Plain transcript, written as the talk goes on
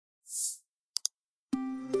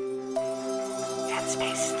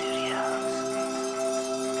Headspace Studios.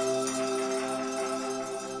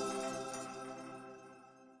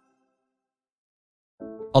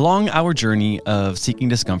 Along our journey of seeking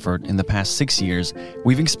discomfort in the past 6 years,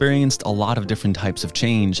 we've experienced a lot of different types of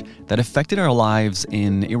change that affected our lives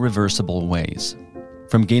in irreversible ways.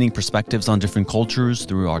 From gaining perspectives on different cultures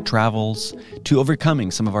through our travels, to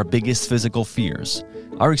overcoming some of our biggest physical fears,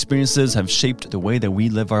 our experiences have shaped the way that we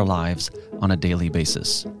live our lives on a daily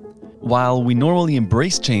basis. While we normally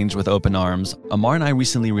embrace change with open arms, Amar and I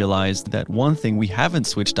recently realized that one thing we haven't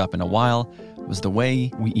switched up in a while was the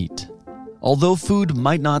way we eat. Although food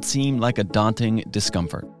might not seem like a daunting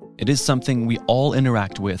discomfort, it is something we all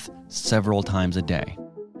interact with several times a day.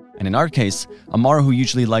 And in our case, Amar, who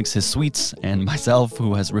usually likes his sweets, and myself,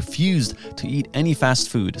 who has refused to eat any fast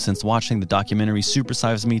food since watching the documentary Super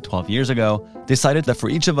Size Me 12 years ago, decided that for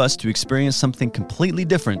each of us to experience something completely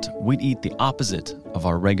different, we'd eat the opposite of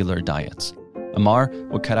our regular diets. Amar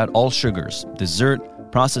would cut out all sugars,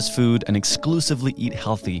 dessert, processed food, and exclusively eat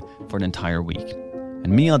healthy for an entire week. And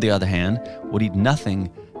me, on the other hand, would eat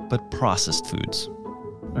nothing but processed foods.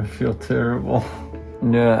 I feel terrible.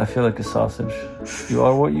 Yeah, I feel like a sausage. You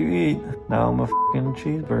are what you eat. Now I'm a fucking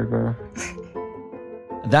cheeseburger.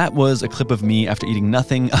 That was a clip of me after eating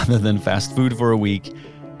nothing other than fast food for a week.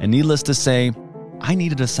 And needless to say, I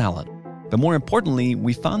needed a salad. But more importantly,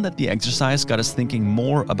 we found that the exercise got us thinking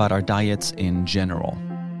more about our diets in general.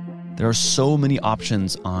 There are so many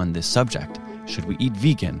options on this subject. Should we eat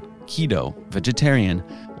vegan, keto, vegetarian,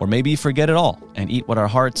 or maybe forget it all and eat what our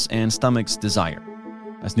hearts and stomachs desire?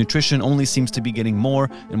 As nutrition only seems to be getting more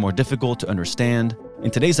and more difficult to understand,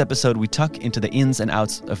 in today's episode we tuck into the ins and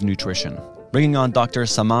outs of nutrition, bringing on Dr.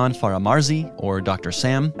 Saman Faramarzi, or Dr.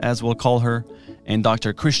 Sam as we'll call her, and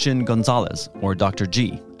Dr. Christian Gonzalez, or Dr.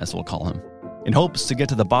 G as we'll call him, in hopes to get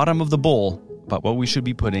to the bottom of the bowl about what we should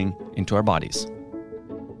be putting into our bodies.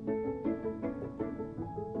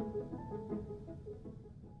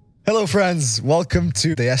 Hello, friends. Welcome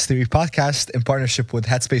to the S3 podcast in partnership with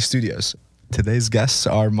Headspace Studios. Today's guests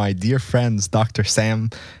are my dear friends, Dr. Sam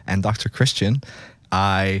and Dr. Christian.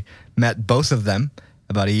 I met both of them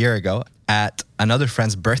about a year ago at another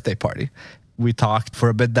friend's birthday party. We talked for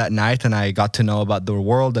a bit that night, and I got to know about their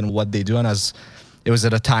world and what they do. And it was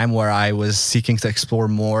at a time where I was seeking to explore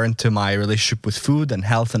more into my relationship with food and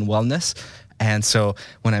health and wellness. And so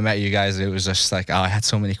when I met you guys, it was just like, I had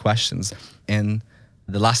so many questions. In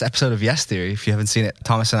the last episode of Yes Theory, if you haven't seen it,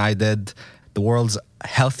 Thomas and I did the world's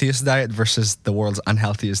healthiest diet versus the world's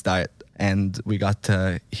unhealthiest diet. And we got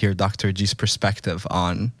to hear Dr. G's perspective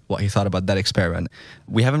on what he thought about that experiment.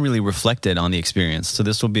 We haven't really reflected on the experience, so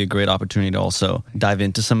this will be a great opportunity to also dive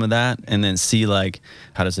into some of that and then see, like,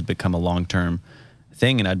 how does it become a long-term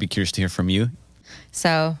thing? And I'd be curious to hear from you.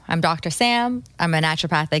 So I'm Dr. Sam. I'm a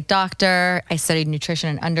naturopathic doctor. I studied nutrition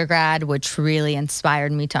in undergrad, which really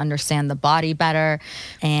inspired me to understand the body better.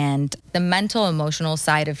 And the mental, emotional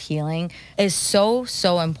side of healing is so,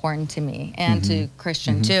 so important to me and to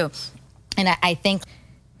Christian too. And I think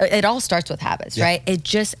it all starts with habits, right? It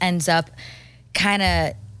just ends up kind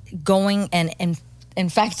of going and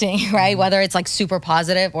infecting, right? Whether it's like super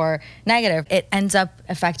positive or negative, it ends up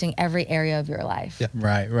affecting every area of your life. Yeah.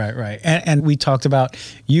 Right. And we talked about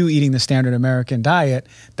you eating the standard American diet.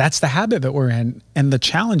 That's the habit that we're in. And the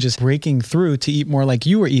challenge is breaking through to eat more like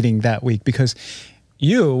you were eating that week, because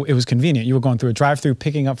it was convenient. You were going through a drive-through,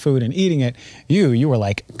 picking up food and eating it. You were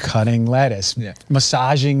like cutting lettuce,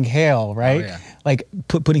 massaging kale, right? Oh, yeah. Like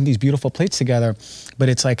putting these beautiful plates together. But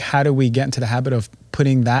it's like, how do we get into the habit of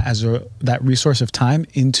putting that as that resource of time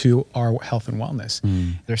into our health and wellness?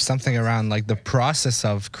 There's something around like the process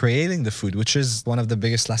of creating the food, which is one of the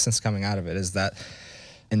biggest lessons coming out of it, is that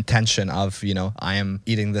intention of, I am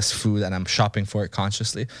eating this food and I'm shopping for it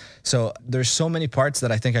consciously. So there's so many parts that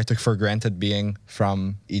I think I took for granted being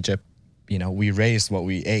from Egypt. We raised what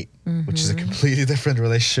we ate, which is a completely different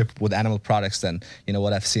relationship with animal products than,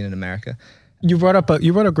 what I've seen in America. You brought up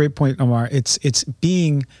a great point, Omar. It's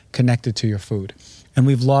being connected to your food. And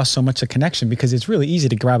we've lost so much of connection because it's really easy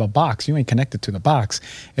to grab a box. You ain't connected to the box.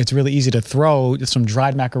 It's really easy to throw some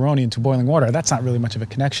dried macaroni into boiling water. That's not really much of a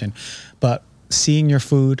connection. But seeing your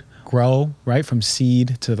food grow, right, from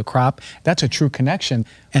seed to the crop, that's a true connection.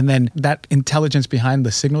 And then that intelligence behind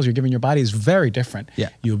the signals you're giving your body is very different. Yeah.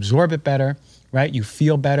 You absorb it better, right? You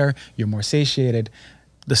feel better. You're more satiated.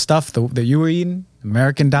 The stuff that you were eating,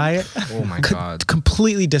 American diet, oh my God,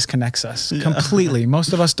 completely disconnects us. Yeah. Completely.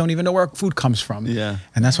 Most of us don't even know where food comes from. Yeah.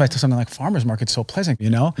 And that's why something like farmers market's so pleasant,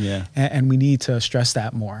 Yeah. And we need to stress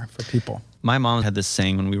that more for people. My mom had this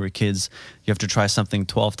saying when we were kids, you have to try something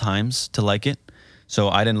 12 times to like it. So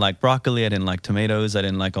I didn't like broccoli, I didn't like tomatoes, I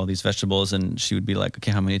didn't like all these vegetables. And she would be like, okay,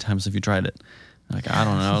 how many times have you tried it? I'm like, I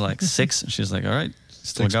don't know, like 6. And she's like, all right,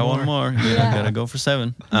 still got one more. Yeah. Gotta go for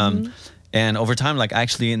 7. And over time, like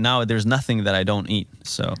actually now there's nothing that I don't eat.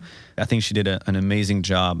 So I think she did an amazing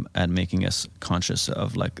job at making us conscious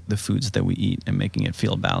of like the foods that we eat and making it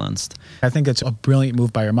feel balanced. I think it's a brilliant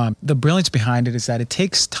move by your mom. The brilliance behind it is that it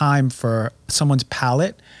takes time for someone's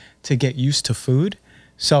palate to get used to food.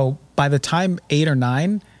 So by the time 8 or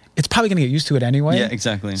 9, it's probably going to get used to it anyway. Yeah,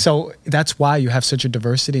 exactly. So that's why you have such a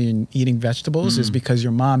diversity in eating vegetables is because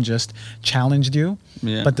your mom just challenged you.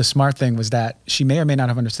 Yeah. But the smart thing was that she may or may not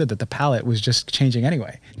have understood that the palate was just changing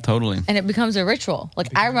anyway. Totally. And it becomes a ritual.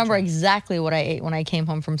 Like I remember exactly what I ate when I came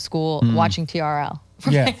home from school watching TRL.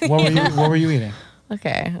 Yeah. What were you eating?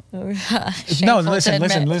 Okay. No, listen.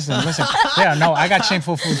 Yeah, no, I got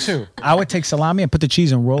shameful food too. I would take salami and put the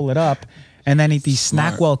cheese and roll it up. And then eat these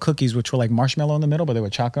Snackwell cookies, which were like marshmallow in the middle, but they were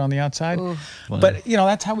chocolate on the outside. But,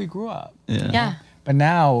 that's how we grew up. Yeah. But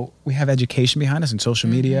now we have education behind us and social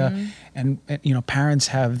media. And, parents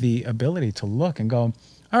have the ability to look and go,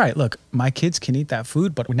 all right, look, my kids can eat that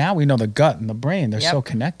food. But now we know the gut and the brain, they're so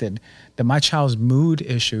connected that my child's mood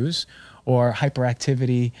issues or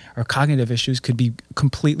hyperactivity or cognitive issues could be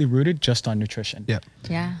completely rooted just on nutrition. Yeah.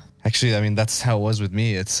 Yeah. Actually, I mean, that's how it was with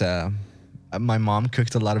me. It's my mom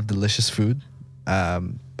cooked a lot of delicious food,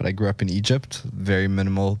 but I grew up in Egypt. Very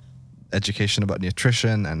minimal education about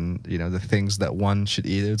nutrition and the things that one should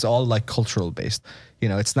eat. It's all like cultural based.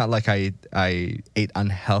 It's not like I ate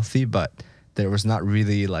unhealthy, but there was not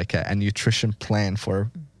really like a nutrition plan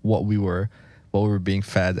for what we were being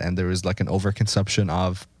fed, and there was like an overconsumption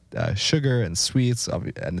of sugar and sweets,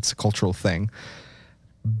 and it's a cultural thing.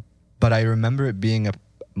 But I remember it being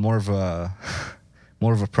more of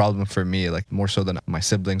a problem for me, like more so than my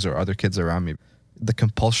siblings or other kids around me. The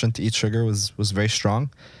compulsion to eat sugar was very strong.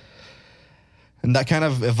 And that kind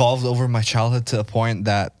of evolved over my childhood to a point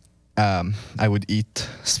that I would eat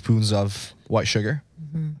spoons of white sugar.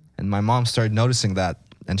 And my mom started noticing that,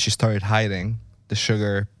 and she started hiding the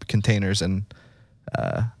sugar containers in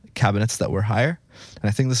cabinets that were higher. And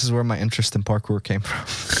I think this is where my interest in parkour came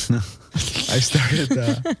from. I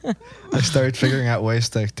started figuring out ways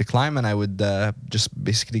to climb, and I would just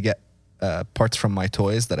basically get parts from my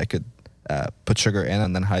toys that I could put sugar in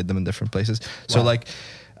and then hide them in different places. So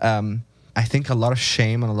I think a lot of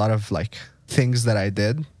shame and a lot of like things that I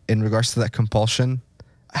did in regards to that compulsion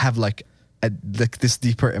have like this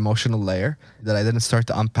deeper emotional layer that I didn't start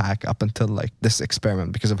to unpack up until like this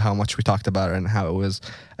experiment, because of how much we talked about it and how it was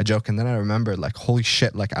a joke. And then I remembered like, holy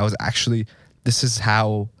shit, like I was actually, this is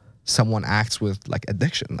how someone acts with like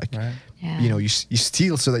addiction. Like, you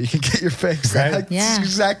steal so that you can get your fix. Right. Like, this is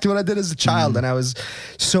exactly what I did as a child. And I was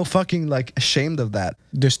so fucking like ashamed of that.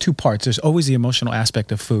 There's 2 parts. There's always the emotional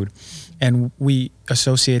aspect of food. And we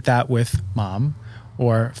associate that with mom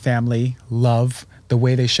or family, love, the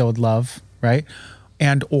way they showed love, right?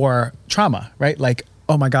 And or trauma, right? Like,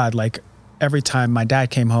 oh my God, like every time my dad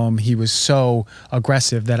came home, he was so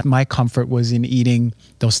aggressive that my comfort was in eating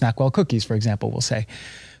those Snackwell cookies, for example, we'll say.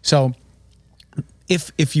 So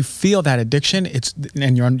if you feel that addiction,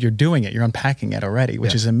 and you're doing it, you're unpacking it already,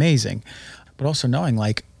 which is amazing. But also knowing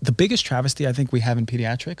like the biggest travesty I think we have in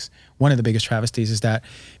pediatrics, one of the biggest travesties is that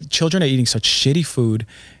children are eating such shitty food,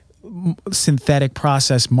 synthetic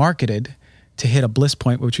processed, marketed to hit a bliss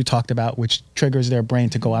point, which we talked about, which triggers their brain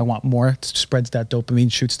to go, I want more, spreads that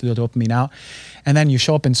dopamine, shoots the dopamine out. And then you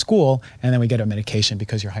show up in school and then we get a medication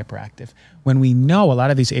because you're hyperactive. When we know a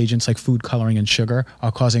lot of these agents like food coloring and sugar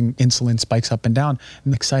are causing insulin spikes up and down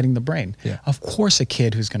and exciting the brain. Yeah. Of course, a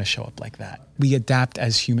kid who's going to show up like that. We adapt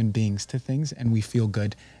as human beings to things and we feel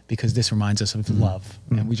good because this reminds us of love.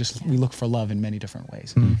 And we look for love in many different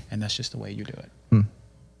ways. And that's just the way you do it.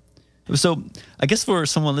 So I guess for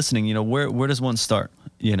someone listening, where does one start?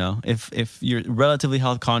 If you're relatively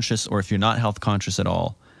health conscious or if you're not health conscious at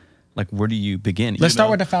all, like where do you begin? Let's start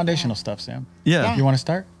with the foundational stuff, Sam. Yeah. You want to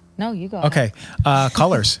start? No, you go. Okay.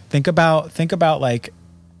 Colors. Think about like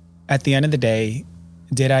at the end of the day,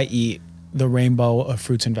 did I eat the rainbow of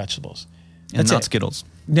fruits and vegetables? And not Skittles.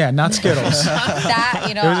 Yeah, not Skittles.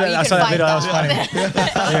 I saw that video. That was funny.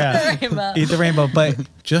 Yeah. Eat the rainbow. But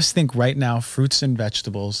just think right now, fruits and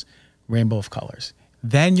vegetables, rainbow of colors.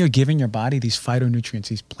 Then you're giving your body these phytonutrients,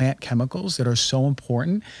 these plant chemicals that are so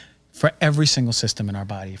important for every single system in our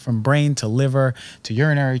body, from brain to liver to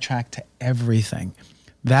urinary tract to everything.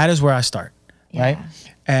 That is where I start. right?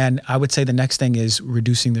 And I would say the next thing is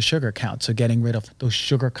reducing the sugar count. So getting rid of those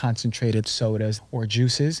sugar concentrated sodas or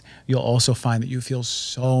juices. You'll also find that you feel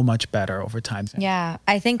so much better over time. Yeah,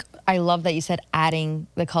 I think I love that you said adding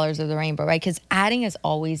the colors of the rainbow, right? Because adding is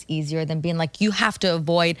always easier than being like, you have to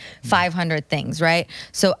avoid 500 things, right?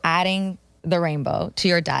 So adding the rainbow to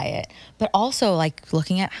your diet, but also like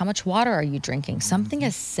looking at how much water are you drinking. Something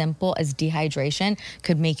as simple as dehydration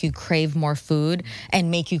could make you crave more food and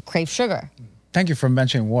make you crave sugar. Thank you for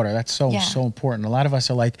mentioning water. That's so important. A lot of us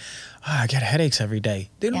are like, I get headaches every day.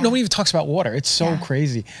 Nobody even talks about water. It's so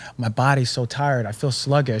crazy. My body's so tired. I feel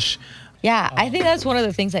sluggish. Yeah, I think that's one of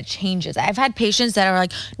the things that changes. I've had patients that are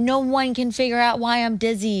like, no one can figure out why I'm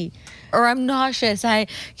dizzy or I'm nauseous. I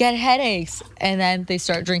get headaches. And then they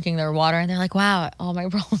start drinking their water and they're like, wow, all my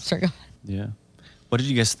problems are gone. Yeah. What did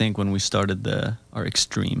you guys think when we started our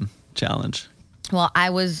extreme challenge? Well, I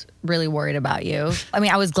was really worried about you. I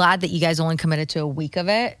mean, I was glad that you guys only committed to a week of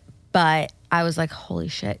it, but I was like, holy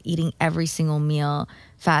shit, eating every single meal,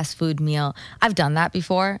 fast food meal. I've done that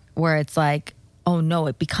before where it's like, oh no,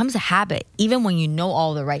 it becomes a habit, even when you know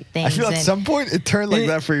all the right things. I feel at some point it turned like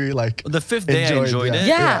that for you. Like the fifth day I enjoyed it.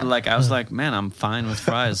 Yeah. Like I was like, man, I'm fine with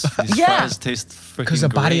fries. These fries taste freaking great. Because the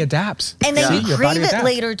body adapts. And then you crave it adapts.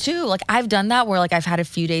 later too. Like I've done that where like I've had a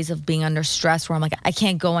few days of being under stress where I'm like, I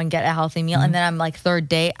can't go and get a healthy meal. And then I'm like, third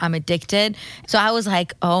day, I'm addicted. So I was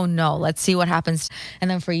like, oh no, let's see what happens. And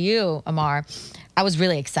then for you, Amar, I was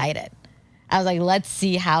really excited. I was like, let's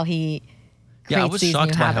see how he creates I was these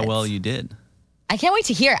shocked new by habits. how well you did. I can't wait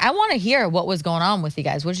to hear. I want to hear what was going on with you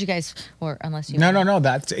guys. What did you guys, or unless you No.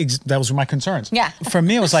 That was my concerns. Yeah. For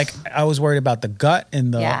me, it was like I was worried about the gut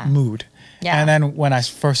and the mood. Yeah. And then when I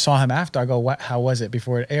first saw him after, I go, how was it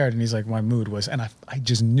before it aired? And he's like, my mood was, and I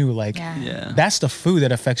just knew like, that's the food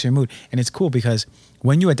that affects your mood. And it's cool because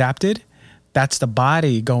when you adapted, that's the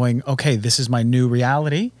body going, okay, this is my new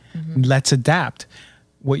reality. Mm-hmm. Let's adapt.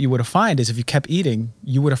 What you would have found is if you kept eating,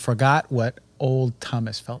 you would have forgot what old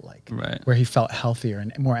Thomas felt like, right? Where he felt healthier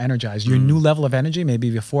and more energized. Your new level of energy,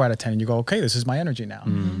 maybe a 4 out of 10, and you go, okay, this is my energy now.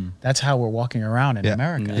 That's how we're walking around in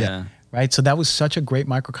America. Yeah. Right. So that was such a great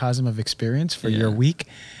microcosm of experience for your week.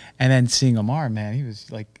 And then seeing Amar, man, he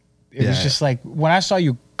was like, it was just like when I saw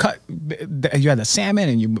you cut, you had the salmon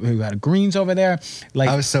and you had greens over there. Like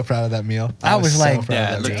I was so proud of that meal. I was so like,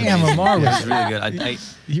 proud of that meal. damn, Amar was really good.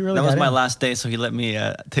 That was my last day, so he let me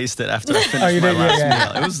taste it after I finished my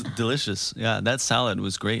last meal. It was delicious. Yeah, that salad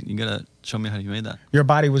was great. You gotta show me how you made that. Your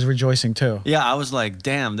body was rejoicing too. Yeah, I was like,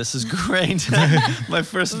 damn, this is great. My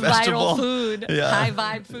first vegetable. Vital food, high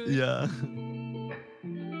vibe food. Yeah.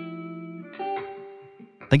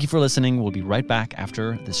 Thank you for listening. We'll be right back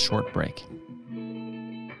after this short break.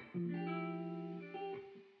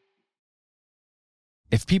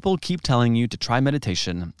 If people keep telling you to try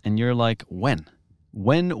meditation and you're like, when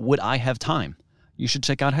would I have time? You should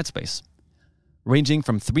check out Headspace. Ranging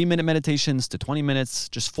from 3-minute meditations to 20 minutes,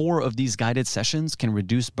 just 4 of these guided sessions can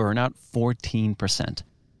reduce burnout 14%.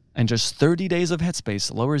 And just 30 days of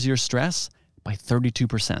Headspace lowers your stress by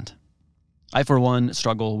 32%. I, for one,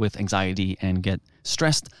 struggle with anxiety and get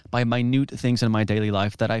stressed by minute things in my daily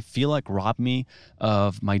life that I feel like rob me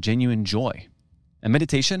of my genuine joy. And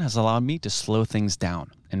meditation has allowed me to slow things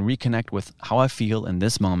down and reconnect with how I feel in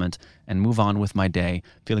this moment and move on with my day,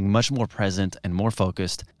 feeling much more present and more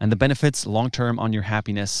focused. And the benefits long-term on your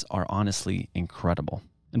happiness are honestly incredible.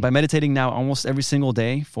 And by meditating now almost every single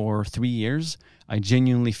day for 3 years, I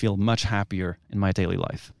genuinely feel much happier in my daily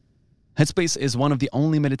life. Headspace is one of the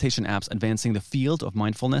only meditation apps advancing the field of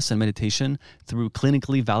mindfulness and meditation through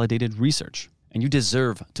clinically validated research. And you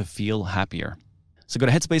deserve to feel happier. So go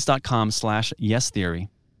to headspace.com/yestheory.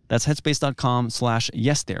 That's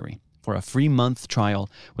headspace.com/yestheory for a free month trial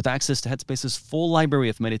with access to Headspace's full library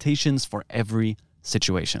of meditations for every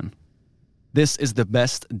situation. This is the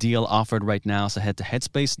best deal offered right now, so head to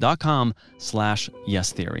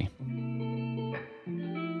headspace.com/yestheory.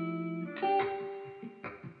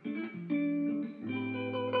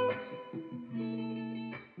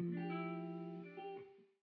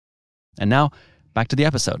 And now, back to the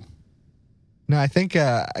episode. No, I think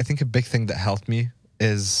a big thing that helped me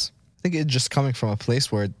is it just coming from a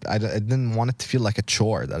place where I didn't want it to feel like a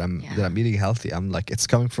chore that I'm eating healthy. I'm like, it's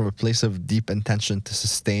coming from a place of deep intention to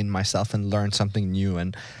sustain myself and learn something new.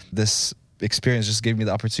 And this experience just gave me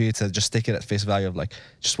the opportunity to just take it at face value of like,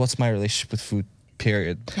 just what's my relationship with food,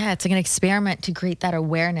 period. Yeah, it's like an experiment to create that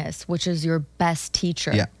awareness, which is your best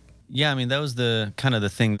teacher. Yeah, I mean, that was the kind of the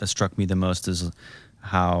thing that struck me the most is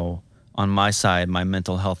how on my side, my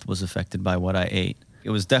mental health was affected by what I ate. It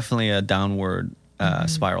was definitely a downward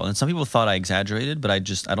spiral. And some people thought I exaggerated, but I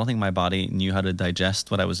don't think my body knew how to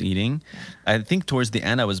digest what I was eating. I think towards the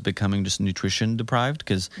end I was becoming just nutrition deprived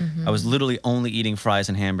because I was literally only eating fries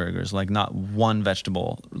and hamburgers, like not one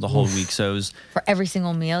vegetable the whole week. So it was For every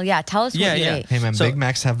single meal. Yeah. Tell us what you ate. Hey man, So- Big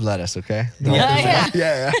Macs have lettuce, okay?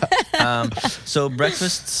 Yeah. So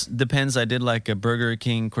breakfasts depends. I did like a Burger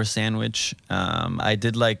King croissant sandwich. I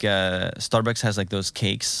did like Starbucks has like those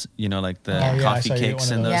cakes, like the I coffee saw you ate cakes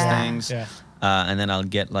one and of those those. Yeah. things. Yeah. And then I'll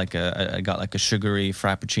get I got like a sugary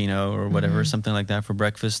frappuccino or whatever, something like that for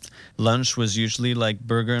breakfast. Lunch was usually like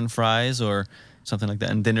burger and fries or something like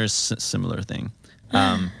that. And dinner's similar thing.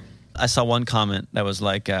 I saw one comment that was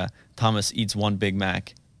like, Thomas eats one Big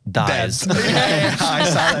Mac, dies. I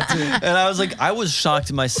saw that too. And I was like, I was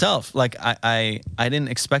shocked myself. Like I didn't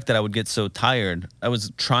expect that I would get so tired. I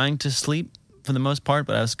was trying to sleep for the most part,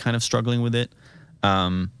 but I was kind of struggling with it.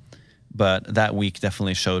 But that week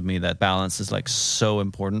definitely showed me that balance is like so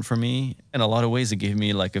important for me. In a lot of ways, it gave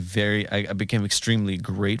me like I became extremely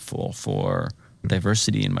grateful for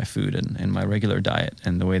diversity in my food and my regular diet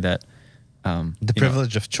and the way that The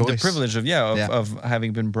privilege of choice. the privilege of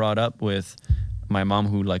having been brought up with my mom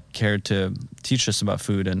who like cared to teach us about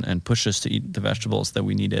food and push us to eat the vegetables that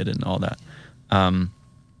we needed and all that.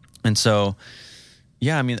 And so,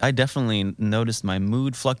 yeah, I mean, I definitely noticed my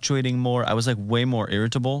mood fluctuating more. I was like way more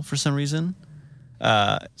irritable for some reason.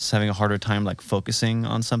 Just having a harder time like focusing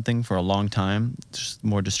on something for a long time, just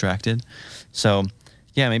more distracted. So,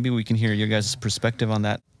 yeah, maybe we can hear your guys' perspective on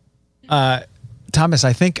that. Thomas,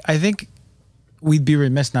 I think we'd be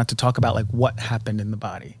remiss not to talk about like what happened in the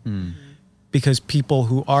body. Because people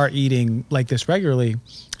who are eating like this regularly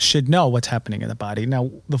should know what's happening in the body.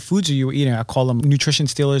 Now, the foods that you were eating, I call them nutrition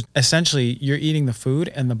stealers. Essentially, you're eating the food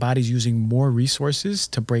and the body's using more resources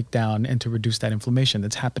to break down and to reduce that inflammation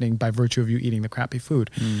that's happening by virtue of you eating the crappy food.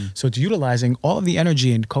 So it's utilizing all of the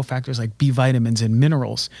energy and cofactors like B vitamins and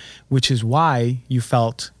minerals, which is why you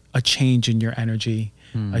felt a change in your energy,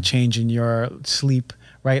 a change in your sleep,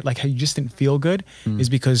 right? Like how you just didn't feel good is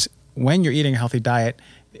because when you're eating a healthy diet,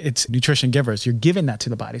 it's nutrition givers. You're giving that to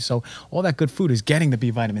the body. So all that good food is getting the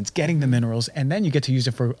B vitamins, getting the minerals, and then you get to use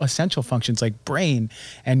it for essential functions like brain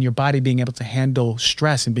and your body being able to handle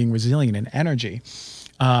stress and being resilient and energy.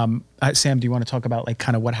 Sam, do you want to talk about like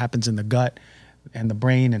kind of what happens in the gut and the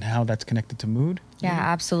brain and how that's connected to mood? Yeah,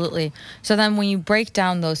 absolutely. So then when you break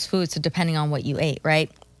down those foods, so depending on what you ate, right?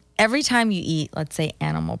 Every time you eat, let's say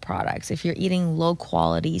animal products, if you're eating low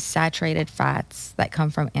quality saturated fats that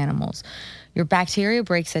come from animals, your bacteria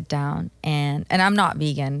breaks it down. And I'm not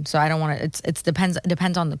vegan, so I don't want to, it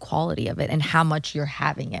depends on the quality of it and how much you're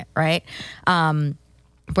having it, right?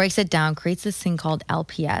 Breaks it down, creates this thing called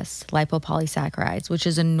LPS, lipopolysaccharides, which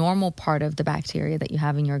is a normal part of the bacteria that you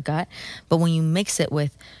have in your gut. But when you mix it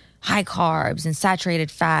with high carbs and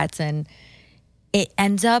saturated fats, and it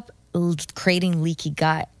ends up creating leaky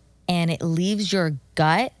gut. And it leaves your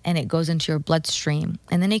gut and it goes into your bloodstream.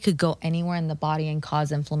 And then it could go anywhere in the body and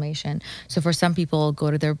cause inflammation. So for some people, it'll go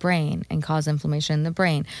to their brain and cause inflammation in the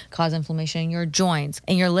brain, cause inflammation in your joints,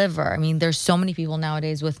 in your liver. I mean, there's so many people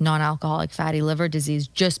nowadays with non-alcoholic fatty liver disease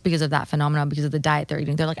just because of that phenomenon, because of the diet they're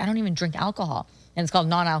eating. They're like, I don't even drink alcohol. And it's called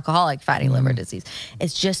non-alcoholic fatty liver disease.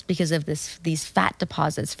 It's just because of these fat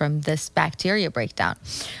deposits from this bacteria breakdown.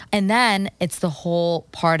 And then it's the whole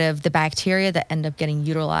part of the bacteria that end up getting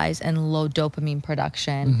utilized and low dopamine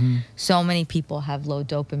production. So many people have low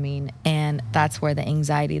dopamine, and that's where the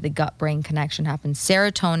anxiety, the gut-brain connection happens.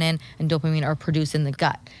 Serotonin and dopamine are produced in the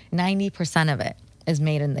gut. 90% of it is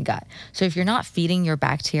made in the gut. So if you're not feeding your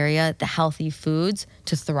bacteria the healthy foods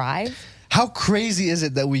to thrive, How crazy is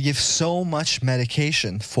it that we give so much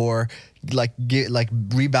medication for like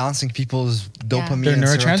rebalancing people's dopamine Their and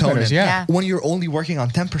neurotransmitters, serotonin yeah. when you're only working on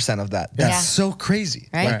 10% of that? That's Yeah. so crazy.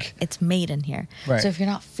 right? Like, It's made in here. Right. So if you're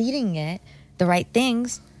not feeding it the right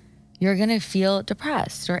things, you're going to feel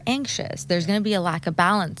depressed or anxious. There's going to be a lack of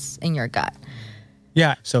balance in your gut.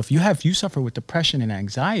 Yeah. So if you suffer with depression and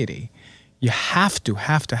anxiety, you have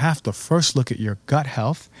to first look at your gut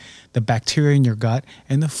health, the bacteria in your gut,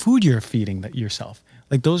 and the food you're feeding yourself.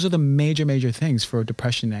 Like those are the major things for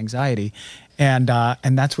depression and anxiety, and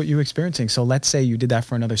that's what you're experiencing. So let's say you did that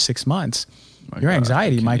for another 6 months, your God,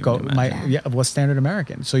 anxiety I can't might go, even imagine. well, standard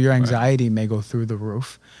American. So your anxiety may go through the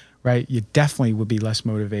roof, right? You definitely would be less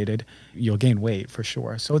motivated. You'll gain weight for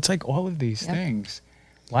sure. So it's like all of these things.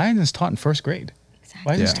 Why isn't this taught in first grade?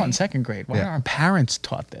 Why isn't this taught in second grade? Why aren't our parents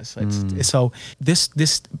taught this? So this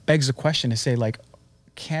begs the question to say, like,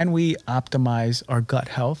 can we optimize our gut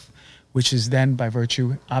health, which is then by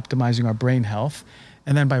virtue optimizing our brain health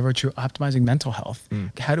And then by virtue of optimizing mental health,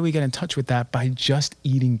 how do we get in touch with that? By just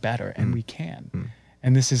eating better, and we can.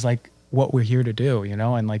 And this is like what we're here to do, you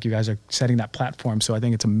know, and like you guys are setting that platform. So I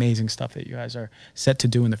think it's amazing stuff that you guys are set to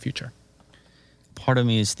do in the future. Part of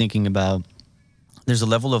me is thinking about, there's a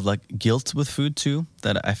level of like guilt with food too,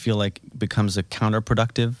 that I feel like becomes a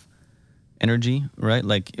counterproductive energy, right?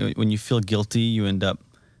 Like when you feel guilty, you end up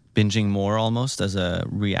binging more almost as a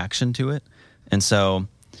reaction to it. And so,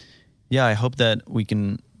 yeah, I hope that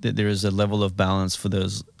that there is a level of balance for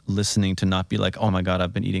those listening to not be like, oh my God,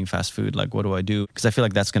 I've been eating fast food. Like, what do I do? Because I feel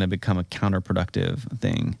like that's going to become a counterproductive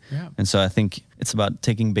thing. Yeah. And so I think it's about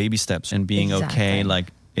taking baby steps and being Exactly. okay. Like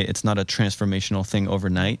it's not a transformational thing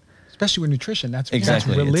overnight. Especially with nutrition, that's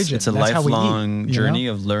Exactly. religion. It's a that's how we eat, lifelong you journey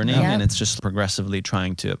know? of learning, Yeah. and it's just progressively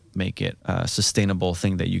trying to make it a sustainable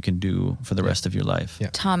thing that you can do for the rest of your life. Yeah.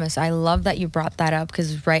 Thomas, I love that you brought that up,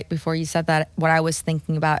 because right before you said that, what I was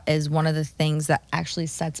thinking about is one of the things that actually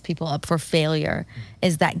sets people up for failure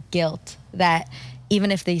is that guilt, that even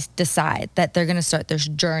if they decide that they're going to start this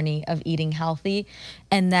journey of eating healthy,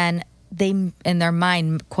 and then they, in their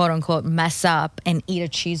mind, quote unquote, mess up and eat a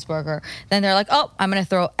cheeseburger, then they're like, oh, I'm going to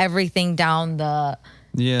throw everything down the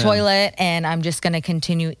Yeah. toilet and I'm just going to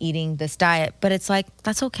continue eating this diet. But it's like,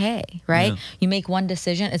 that's okay, right? Yeah. You make one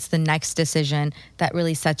decision, it's the next decision that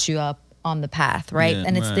really sets you up on the path, right? Yeah,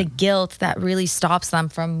 and it's the right. guilt that really stops them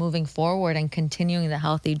from moving forward and continuing the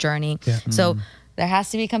healthy journey. Yeah. So there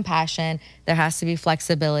has to be compassion, there has to be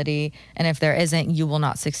flexibility, and if there isn't, you will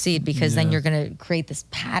not succeed, because then Yeah. you're going to create this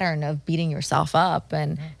pattern of beating yourself up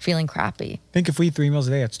and feeling crappy. Think if we eat 3 meals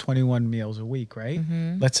a day, that's 21 meals a week, right?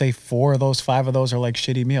 Mm-hmm. Let's say 4 of those, 5 of those are like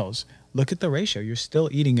shitty meals. Look at the ratio. You're still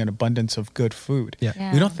eating an abundance of good food. Yeah.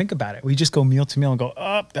 Yeah. We don't think about it. We just go meal to meal and go,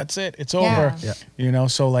 oh, that's it. It's over. Yeah. You know,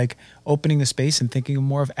 so like opening the space and thinking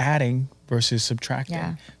more of adding versus subtracting.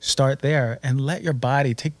 Yeah. Start there and let your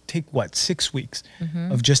body take what, 6 weeks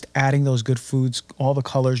Mm-hmm. of just adding those good foods, all the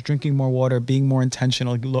colors, drinking more water, being more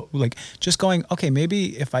intentional, like just going, okay,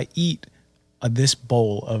 maybe if I eat this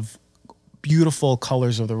bowl of beautiful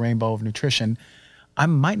colors of the rainbow of nutrition, I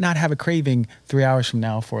might not have a craving 3 hours from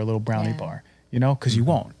now for a little brownie Yeah. bar, you know, because you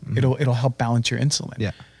won't. It'll help balance your insulin.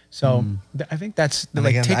 Yeah. So I think that's And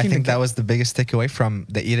like again, I taking think the that was the biggest takeaway from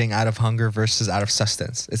the eating out of hunger versus out of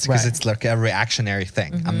sustenance. It's because Right. it's like a reactionary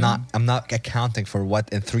thing. I'm not accounting for what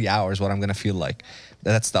in 3 hours what I'm gonna feel like.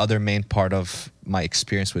 That's the other main part of my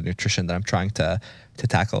experience with nutrition that I'm trying to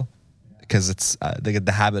tackle, because it's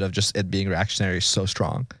the habit of just it being reactionary is so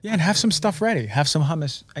strong. yeah, and have some stuff ready. Have some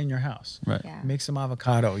hummus in your house. Right. Yeah. Make some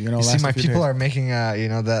avocado. You know, You see, last my few people days. are making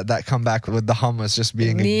that comeback with the hummus just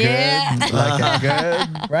being a Yeah. good, like a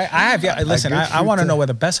good. Right. I have yet. Listen, good I fruit want to to- know where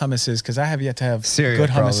the best hummus is, because I have yet to have Syria, good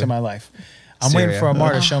hummus probably. in my life. I'm waiting Syria. for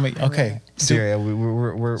Amar to show me. I Okay. will. Syria,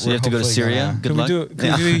 we're So you have to go to hopefully Syria? gonna- Good Can we luck. do?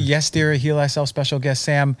 Can we do Yes Dear Heal Thyself special guest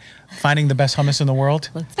Sam finding the best hummus in the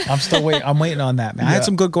world? I'm still waiting. I'm waiting on that, man. I Yeah. had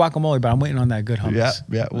some good guacamole, but I'm waiting on that good hummus.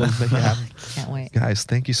 Yeah, we'll make it happen. Can't wait. Guys,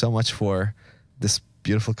 thank you so much for this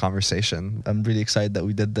beautiful conversation. I'm really excited that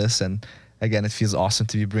we did this, and again, it feels awesome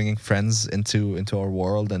to be bringing friends into our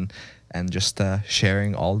world and just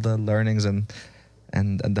sharing all the learnings and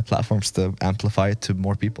the platforms to amplify it to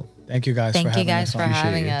more people. Thank you guys. Thank for you having guys us for on.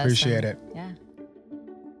 having us. Appreciate and- it. Yeah.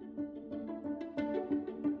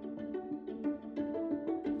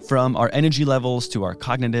 From our energy levels to our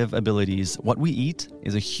cognitive abilities, what we eat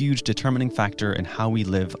is a huge determining factor in how we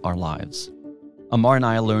live our lives. Amar and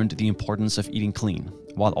I learned the importance of eating clean,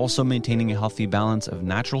 while also maintaining a healthy balance of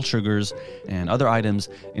natural sugars and other items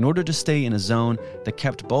in order to stay in a zone that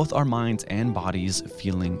kept both our minds and bodies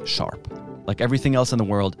feeling sharp. Like everything else in the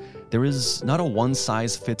world, there is not a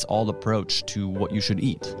one-size-fits-all approach to what you should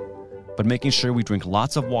eat. But making sure we drink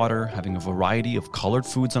lots of water, having a variety of colored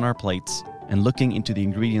foods on our plates, and looking into the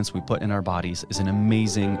ingredients we put in our bodies is an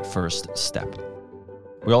amazing first step.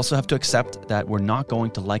 We also have to accept that we're not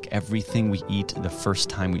going to like everything we eat the first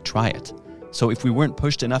time we try it. So if we weren't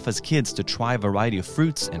pushed enough as kids to try a variety of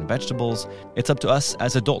fruits and vegetables, it's up to us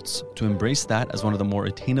as adults to embrace that as one of the more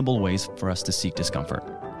attainable ways for us to seek discomfort.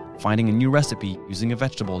 Finding a new recipe using a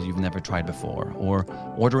vegetable you've never tried before, or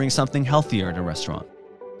ordering something healthier at a restaurant.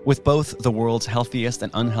 With both the world's healthiest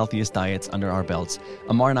and unhealthiest diets under our belts,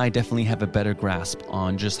 Amar and I definitely have a better grasp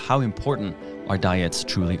on just how important our diets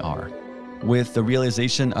truly are. With the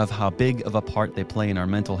realization of how big of a part they play in our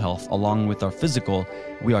mental health along with our physical,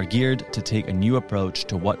 we are geared to take a new approach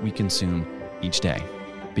to what we consume each day.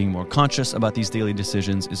 Being more conscious about these daily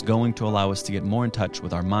decisions is going to allow us to get more in touch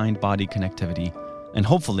with our mind-body connectivity and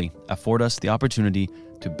hopefully afford us the opportunity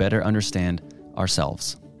to better understand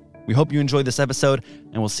ourselves. We hope you enjoyed this episode,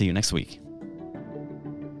 and we'll see you next week.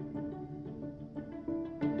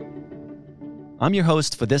 I'm your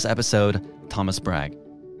host for this episode, Thomas Bragg.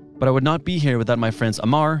 But I would not be here without my friends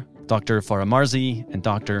Amar, Dr. Faramarzi, and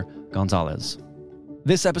Dr. Gonzalez.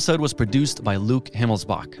 This episode was produced by Luke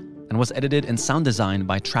Himmelsbach and was edited and sound designed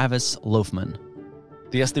by Travis Loafman.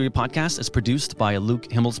 The S Theory podcast is produced by Luke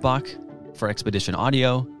Himmelsbach for Expedition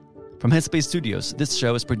Audio. From Headspace Studios, this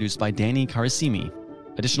show is produced by Danny Karasimi.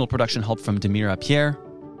 Additional production help from Demira Pierre.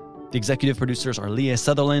 The executive producers are Leah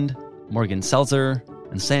Sutherland, Morgan Selzer,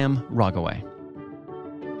 and Sam Rogaway.